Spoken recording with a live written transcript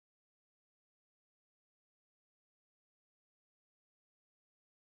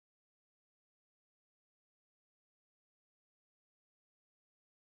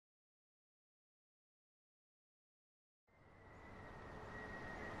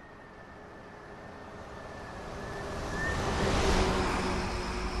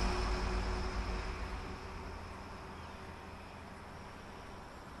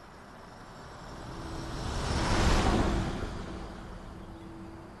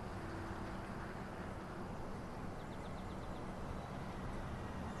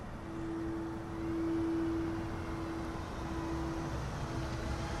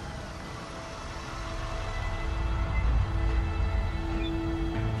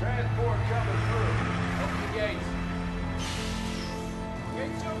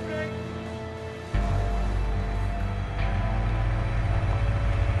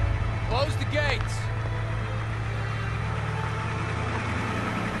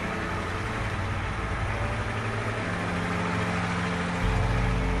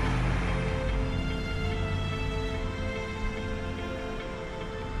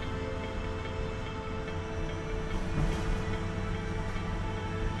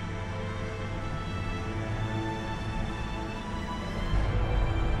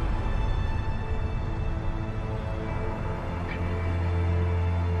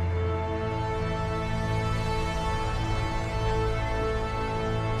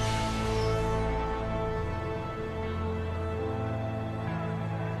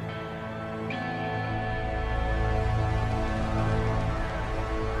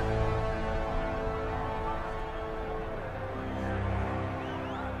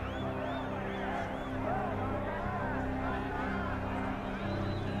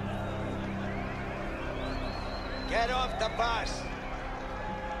Get off the bus!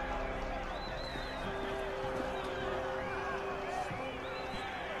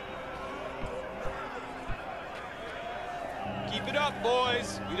 Keep it up,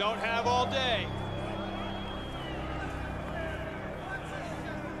 boys. We don't have all day.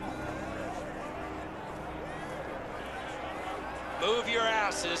 Move your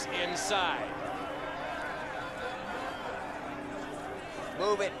asses inside.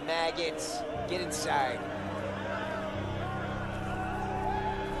 Move it, maggots. Get inside.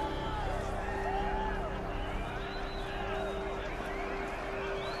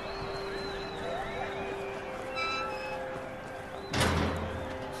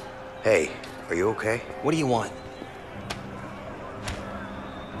 Hey, are you okay? What do you want?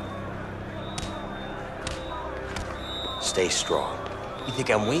 Stay strong. You think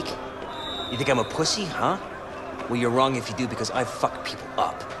I'm weak? You think I'm a pussy, huh? Well, you're wrong if you do, because I fuck people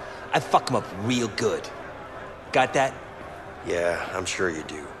up. I fuck them up real good. Got that? Yeah, I'm sure you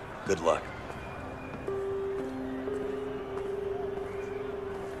do. Good luck.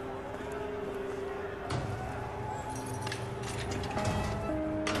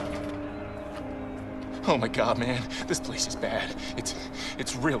 Oh my God, man, this place is bad.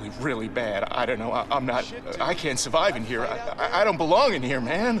 It's really, really bad. I don't know. I'm not. I can't survive in here. I don't belong in here,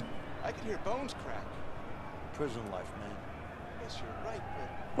 man. I can hear bones crack. Prison life, man. Yes, you're right,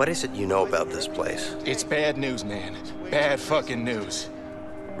 but... What is it you know about this place? It's bad news, man. Bad fucking news.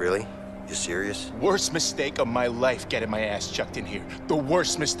 Really? You serious? Worst mistake of my life getting my ass chucked in here. The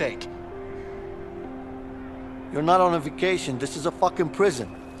worst mistake. You're not on a vacation. This is a fucking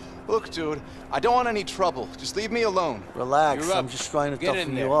prison. Look, dude, I don't want any trouble. Just leave me alone. Relax, You're up. I'm just trying to Get in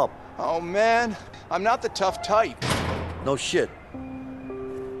toughen there. you up. Oh, man. I'm not the tough type. No shit. There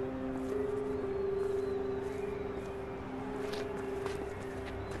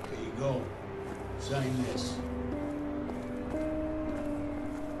you go. Sign this.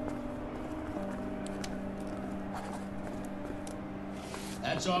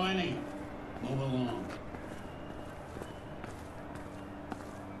 That's all I need. Move along.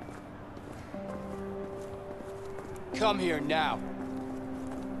 Come here now.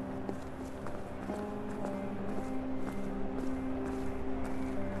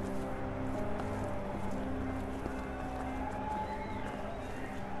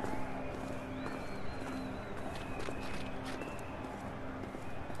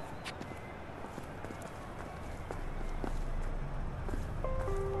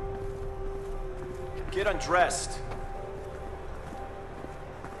 Get undressed.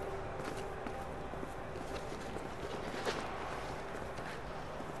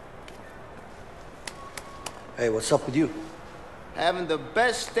 Hey, what's up with you? Having the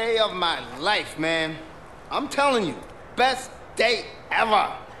best day of my life, man. I'm telling you, best day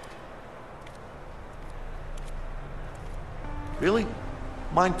ever. Really?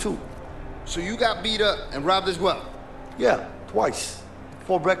 Mine too. So you got beat up and robbed as well? Yeah, twice.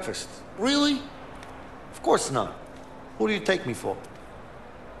 For breakfast. Really? Of course not. Who do you take me for?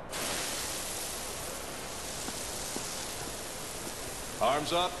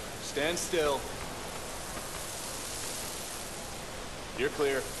 Arms up. Stand still. You're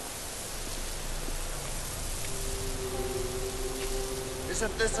clear.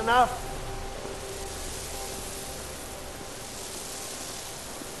 Isn't this enough?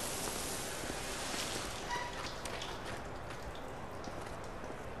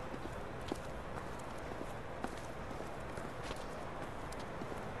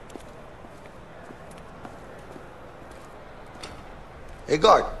 Hey,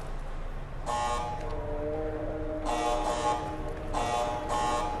 guard.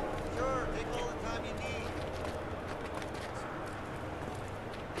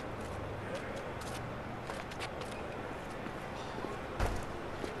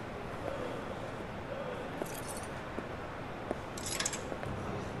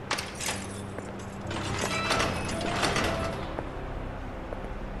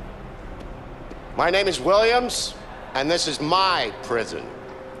 My name is Williams, and this is my prison.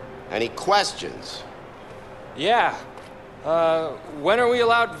 Any questions? Yeah. When are we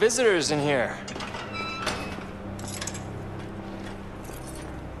allowed visitors in here?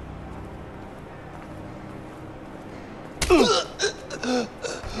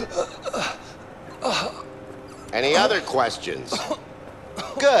 Any other questions?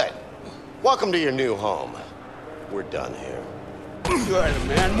 Good. Welcome to your new home. We're done here. Good,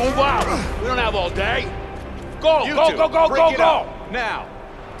 man. Move out. We don't have all day. Go, go! Now!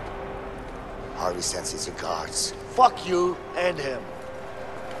 Harvey sends his regards. Fuck you and him.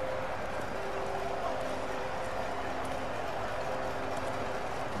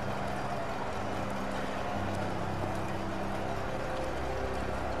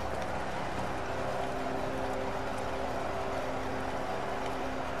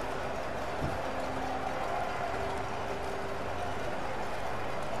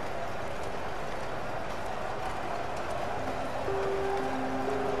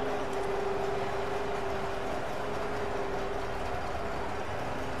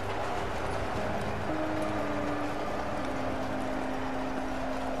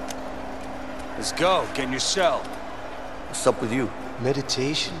 Let's go. Get in your cell. What's up with you?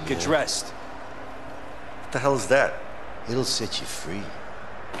 Meditation, Get man. dressed. What the hell is that? It'll set you free.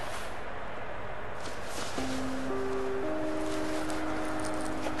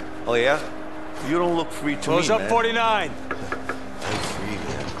 Oh, yeah? You don't look free to Close me, up man. 49. I'm free,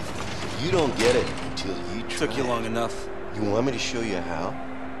 man. You don't get it until you try. Took you long enough. You want me to show you how?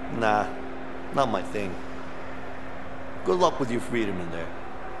 Nah, not my thing. Good luck with your freedom in there.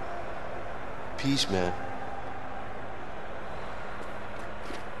 Peace, man.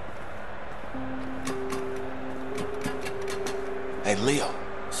 Hey, Leo.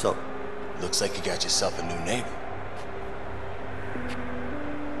 So, Looks like you got yourself a new neighbor.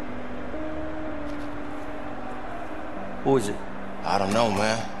 who is it? I don't know,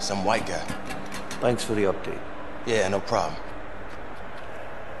 man. Some white guy. Thanks for the update. Yeah, no problem.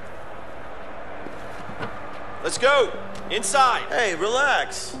 Let's go. Inside. Hey,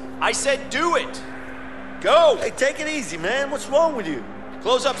 relax. I said do it. Go. Hey, take it easy, man. What's wrong with you?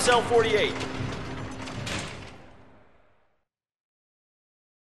 Close up cell 48.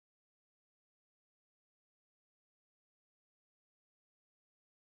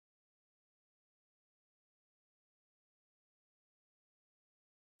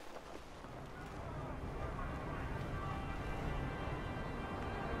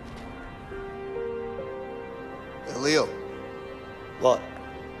 Hey, Leo. What?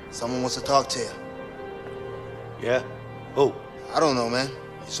 Someone wants to talk to you. Yeah? Who? I don't know, man.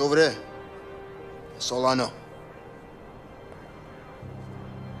 It's over there. That's all I know.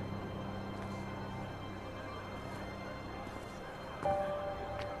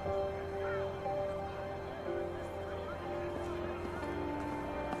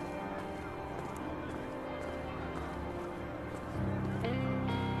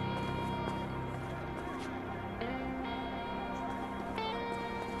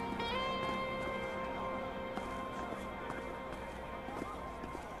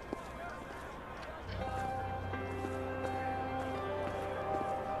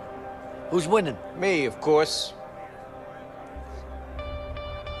 Who's winning? Me, of course.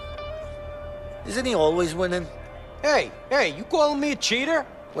 Isn't he always winning? Hey, you calling me a cheater?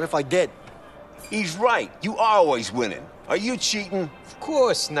 What if I did? He's right. You are always winning. Are you cheating? Of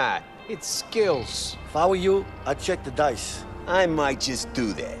course not. It's skills. If I were you, I'd check the dice. I might just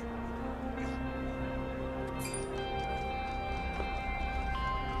do that.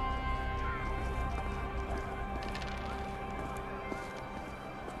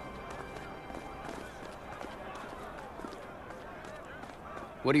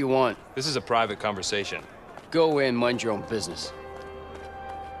 What do you want? This is a private conversation. Go in, mind your own business.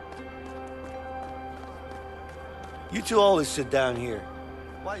 You two always sit down here.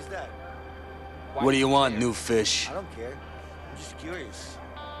 Why is that? What do you want, new fish? I don't care. I'm just curious.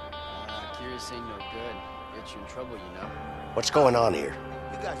 Curious ain't no good. Gets you in trouble, you know. What's going on here?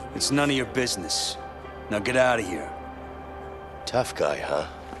 You guys It's none of your business. Now get out of here. Tough guy, huh?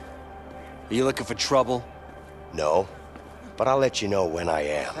 Are you looking for trouble? No. But I'll let you know when I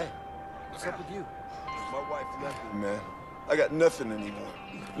am. Hey, what's up with you? My wife left me, man. I got nothing anymore.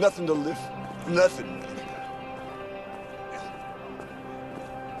 Nothing to live for. Nothing.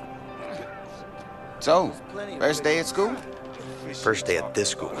 So, first day at school? First day at this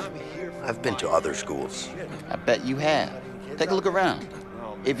school. I've been to other schools. I bet you have. Take a look around.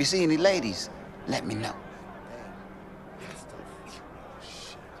 If you see any ladies, let me know.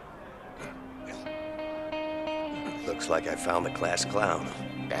 Looks like I found the class clown.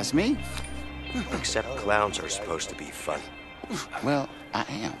 That's me. Except clowns are supposed to be fun. Well, I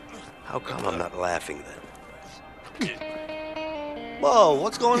am. How come I'm not laughing then? Whoa,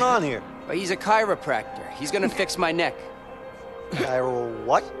 what's going on here? But he's a chiropractor. He's gonna fix my neck. Chiro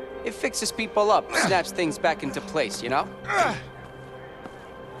what? It fixes people up, snaps things back into place, you know?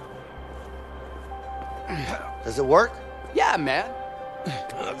 Does it work? Yeah, man.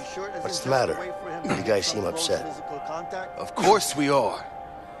 What's the matter? You guys seem upset. Of course we are.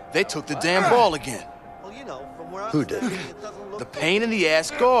 They took the damn ball again. Well, you know, from where Who did? The pain in the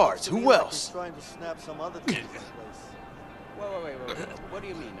ass guards. Who else? Trying to snap some other thing in place. Wait. What do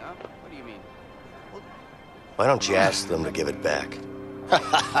you mean, huh? What do you mean? Why don't you ask them to give it back?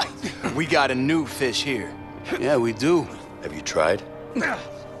 We got a new fish here. Yeah, we do. Have you tried?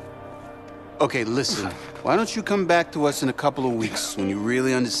 Okay, listen. Why don't you come back to us in a couple of weeks when you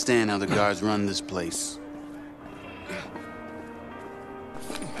really understand how the guards run this place?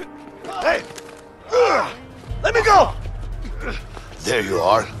 Hey! Let me go! There you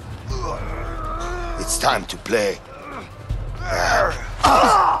are. It's time to play.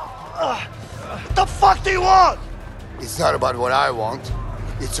 What the fuck do you want? It's not about what I want.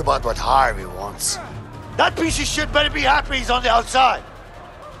 It's about what Harvey wants. That piece of shit better be happy he's on the outside.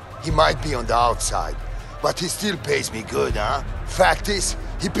 He might be on the outside, but he still pays me good, huh? Fact is,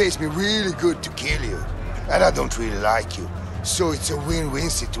 he pays me really good to kill you. And I don't really like you. So it's a win-win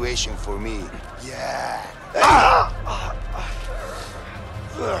situation for me. Yeah.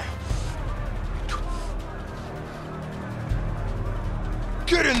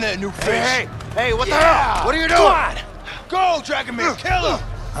 Get in there, new fish. Hey, what the hell? What are you doing? Come on. Go, Dragomir, kill him.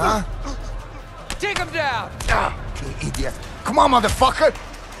 Huh? Take him down! You idiot. Come on, motherfucker!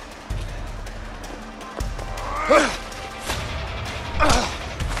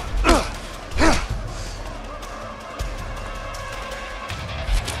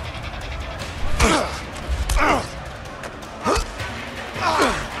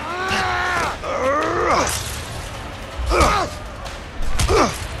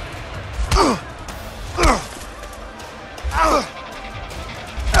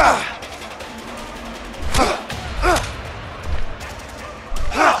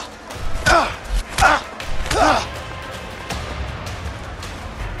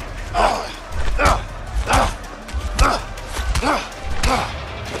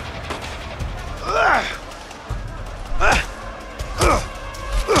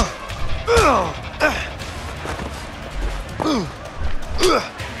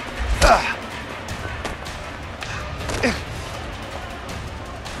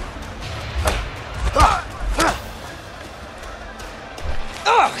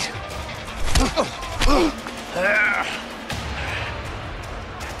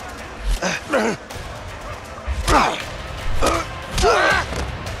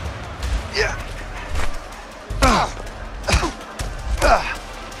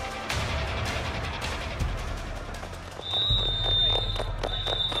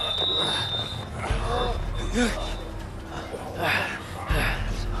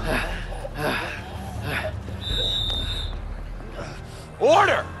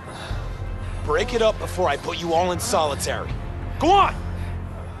 Order! Break it up before I put you all in solitary. Go on!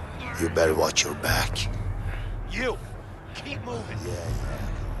 You better watch your back. You! Keep moving. Yeah.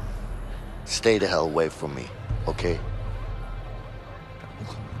 Stay the hell away from me, okay?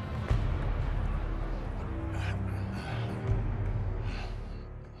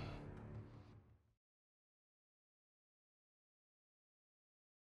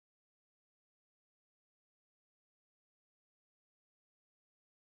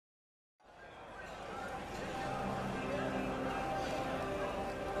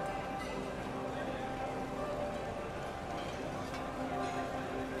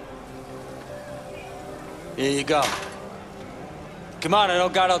 Here you go. Come on, I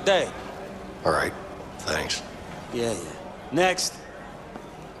don't got all day. All right, thanks. Yeah. Next.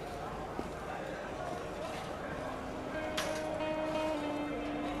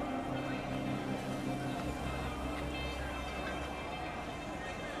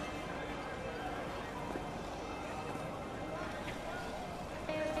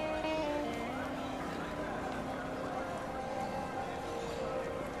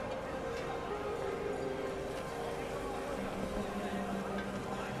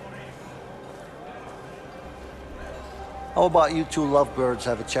 How about you two lovebirds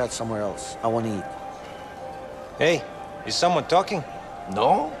have a chat somewhere else? I want to eat. Hey, is someone talking?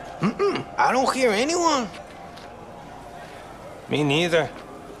 No? I don't hear anyone. Me neither.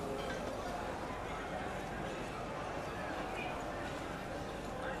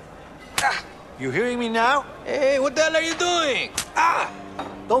 You hearing me now? Hey, what the hell are you doing?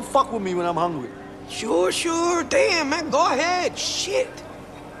 Don't fuck with me when I'm hungry. Sure. Damn, man, go ahead. Shit.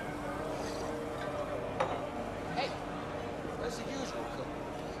 Where's the usual cook?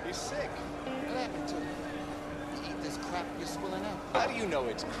 He's sick. What happened to him? You eat this crap you're spilling out. How do you know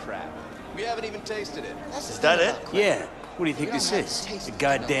it's crap? We haven't even tasted it. Is that it? Yeah. What do you think this is? A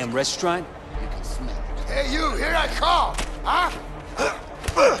goddamn restaurant? You can smell it. Hey, you, here I come! Huh?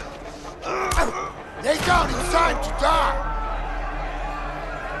 Lay down, it's time to die!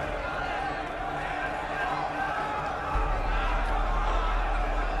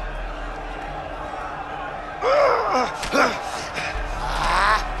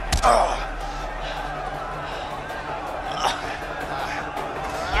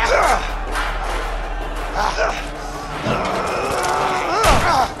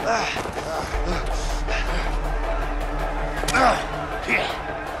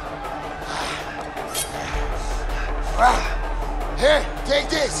 Here, take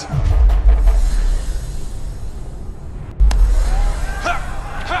this!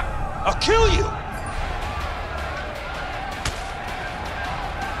 I'll kill you!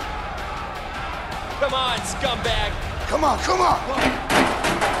 Come on, scumbag! Come on!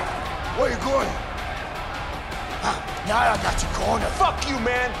 Where you going? Huh? Now I got you cornered. Fuck you,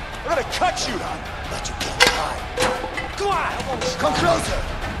 man! I'm gonna cut you! But you can't hide. Come on! Come closer!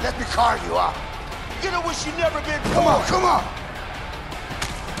 Let me carve you up. You're gonna wish you'd never been Come born. on, come on!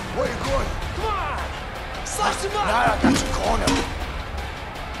 Where you going? Come on! Slice him up! Now I got you cornered.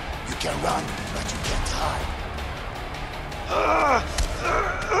 You can run, but you can't hide.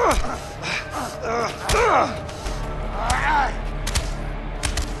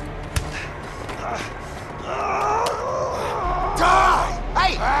 Die!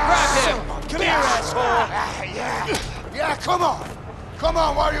 Hey! Grab him! Come here, asshole! Yeah, come on! Come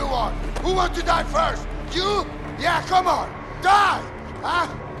on, what do you want? Who wants to die first? You? Yeah, come on! Die! Huh?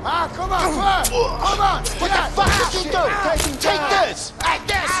 Come on, first! Come on! What the fuck did you do? Take this! Like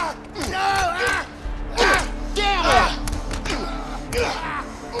this! Damn it!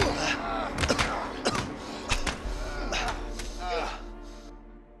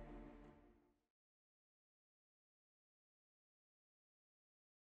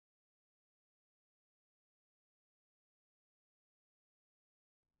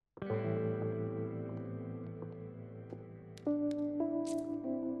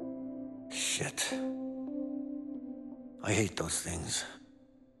 Shit. I hate those things.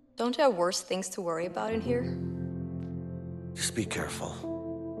 Don't you have worse things to worry about in here? Just be careful.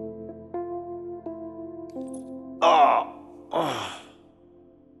 Oh!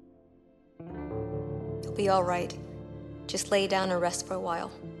 You'll be all right. Just lay down and rest for a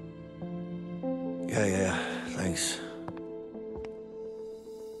while. Yeah, thanks.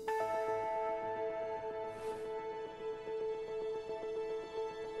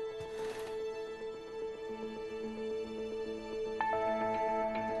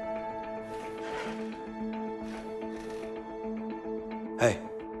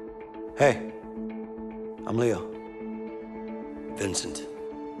 Hey, I'm Leo. Vincent.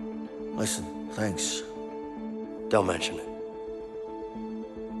 Listen, thanks. Don't mention it.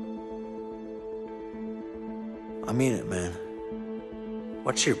 I mean it, man.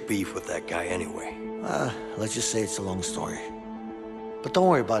 What's your beef with that guy anyway? Let's just say it's a long story. But don't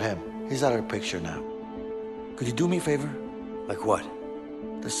worry about him. He's out of the picture now. Could you do me a favor? Like what?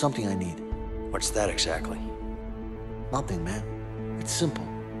 There's something I need. What's that exactly? Nothing, man. It's simple.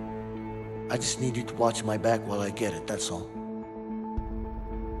 I just need you to watch my back while I get it, that's all.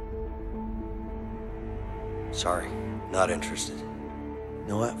 Sorry, not interested. You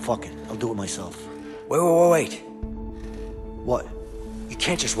know what? Fuck it. I'll do it myself. Wait. What? You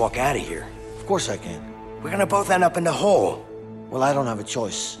can't just walk out of here. Of course I can. We're gonna both end up in the hole. Well, I don't have a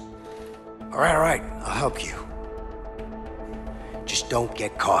choice. All right. I'll help you. Just don't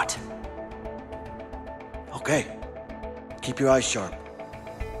get caught. Okay. Keep your eyes sharp.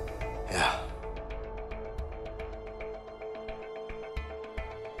 Yeah.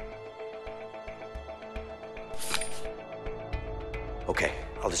 Okay,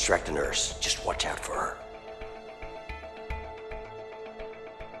 I'll distract the nurse. Just watch out for her.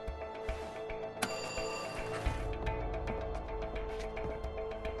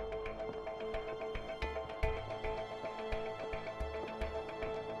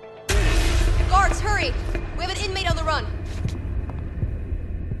 Guards, hurry! We have an inmate on the run.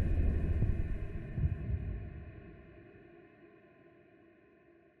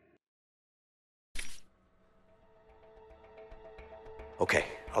 Okay,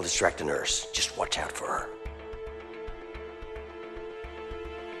 I'll distract the nurse. Just watch out for her.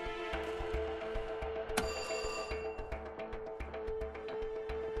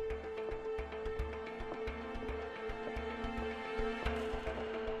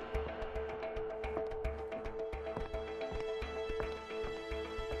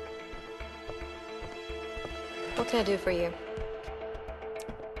 What can I do for you?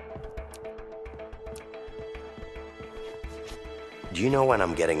 Do you know when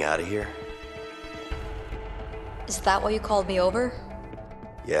I'm getting out of here? Is that why you called me over?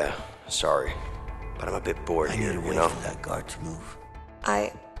 Yeah, sorry. But I'm a bit bored here, you know? For that guard to move.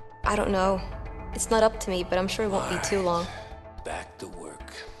 I don't know. It's not up to me, but I'm sure it won't be too long. Back to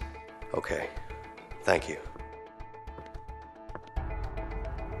work. Okay. Thank you.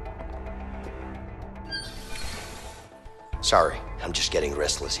 Sorry, I'm just getting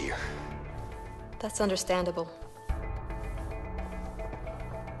restless here. That's understandable.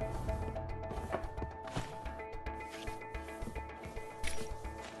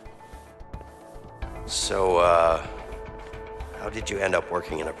 So, how did you end up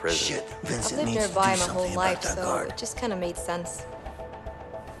working in a prison? Shit, I've Vincent lived needs nearby to do my whole something life, about that so guard. it just kind of made sense.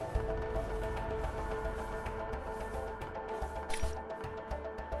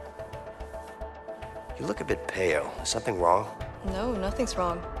 You look a bit pale. Is something wrong? No, nothing's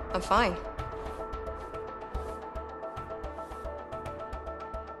wrong. I'm fine.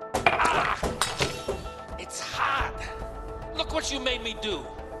 It's hot. Look what you made me do.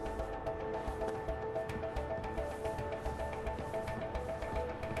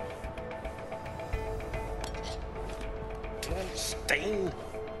 Stain.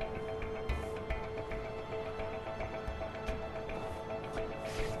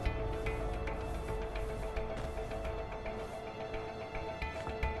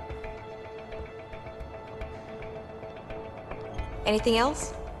 Anything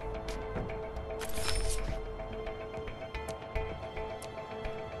else?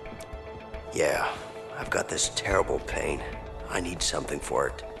 Yeah, I've got this terrible pain. I need something for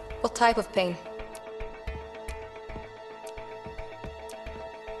it. What type of pain?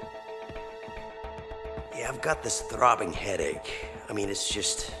 Yeah, I've got this throbbing headache. I mean, it's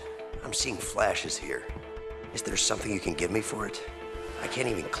just... I'm seeing flashes here. Is there something you can give me for it? I can't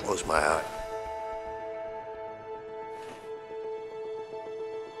even close my eye.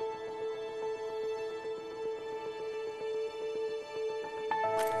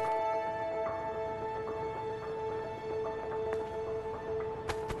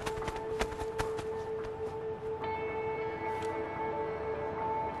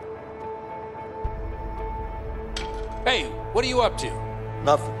 Hey, what are you up to?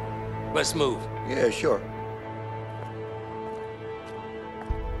 Nothing. Let's move. Yeah, sure.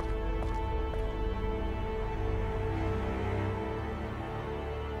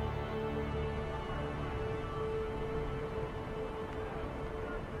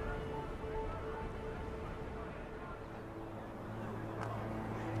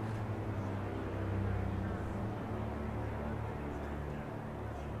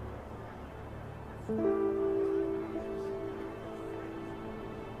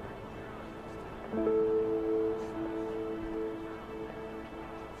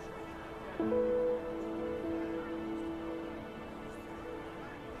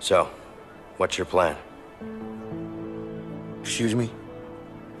 So, what's your plan? Excuse me?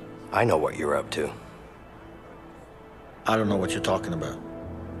 I know what you're up to. I don't know what you're talking about.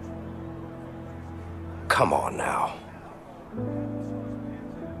 Come on now.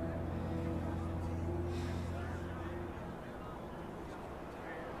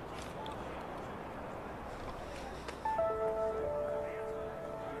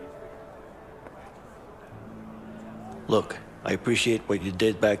 Look, I appreciate what you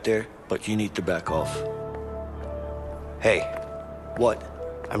did back there, but you need to back off. Hey. What?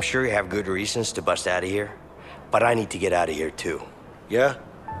 I'm sure you have good reasons to bust out of here, but I need to get out of here too. Yeah?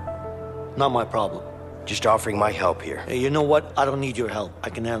 Not my problem. Just offering my help here. Hey, you know what? I don't need your help. I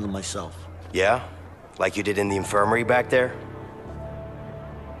can handle myself. Yeah? Like you did in the infirmary back there?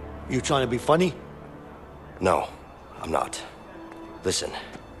 You trying to be funny? No, I'm not. Listen,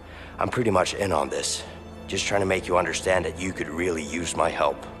 I'm pretty much in on this. Just trying to make you understand that you could really use my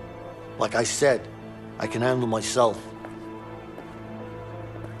help. Like I said, I can handle myself.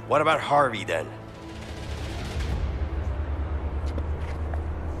 What about Harvey, then?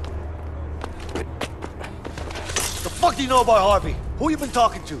 The fuck do you know about Harvey? Who you been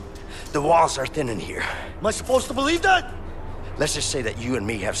talking to? The walls are thin in here. Am I supposed to believe that? Let's just say that you and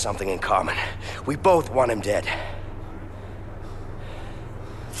me have something in common. We both want him dead.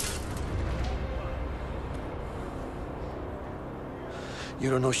 You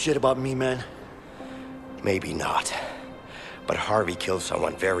don't know shit about me, man. Maybe not. But Harvey killed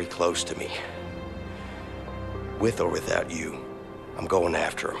someone very close to me. With or without you, I'm going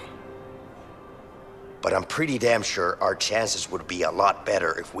after him. But I'm pretty damn sure our chances would be a lot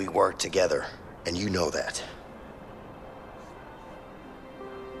better if we worked together, and you know that.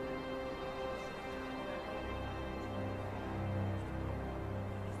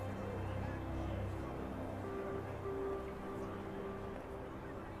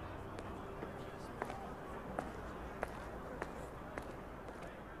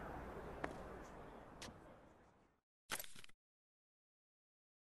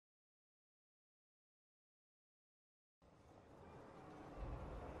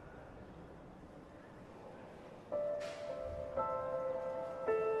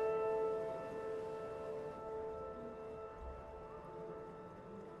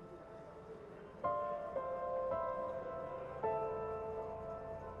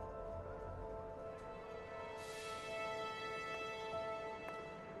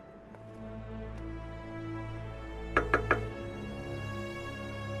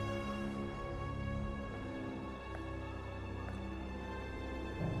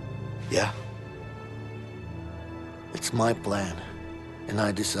 Yeah? It's my plan, and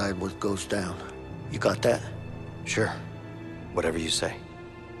I decide what goes down. You got that? Sure. Whatever you say.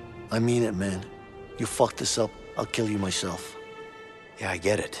 I mean it, man. You fuck this up, I'll kill you myself. Yeah, I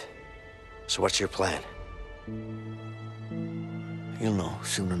get it. So what's your plan? You'll know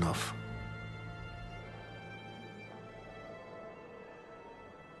soon enough.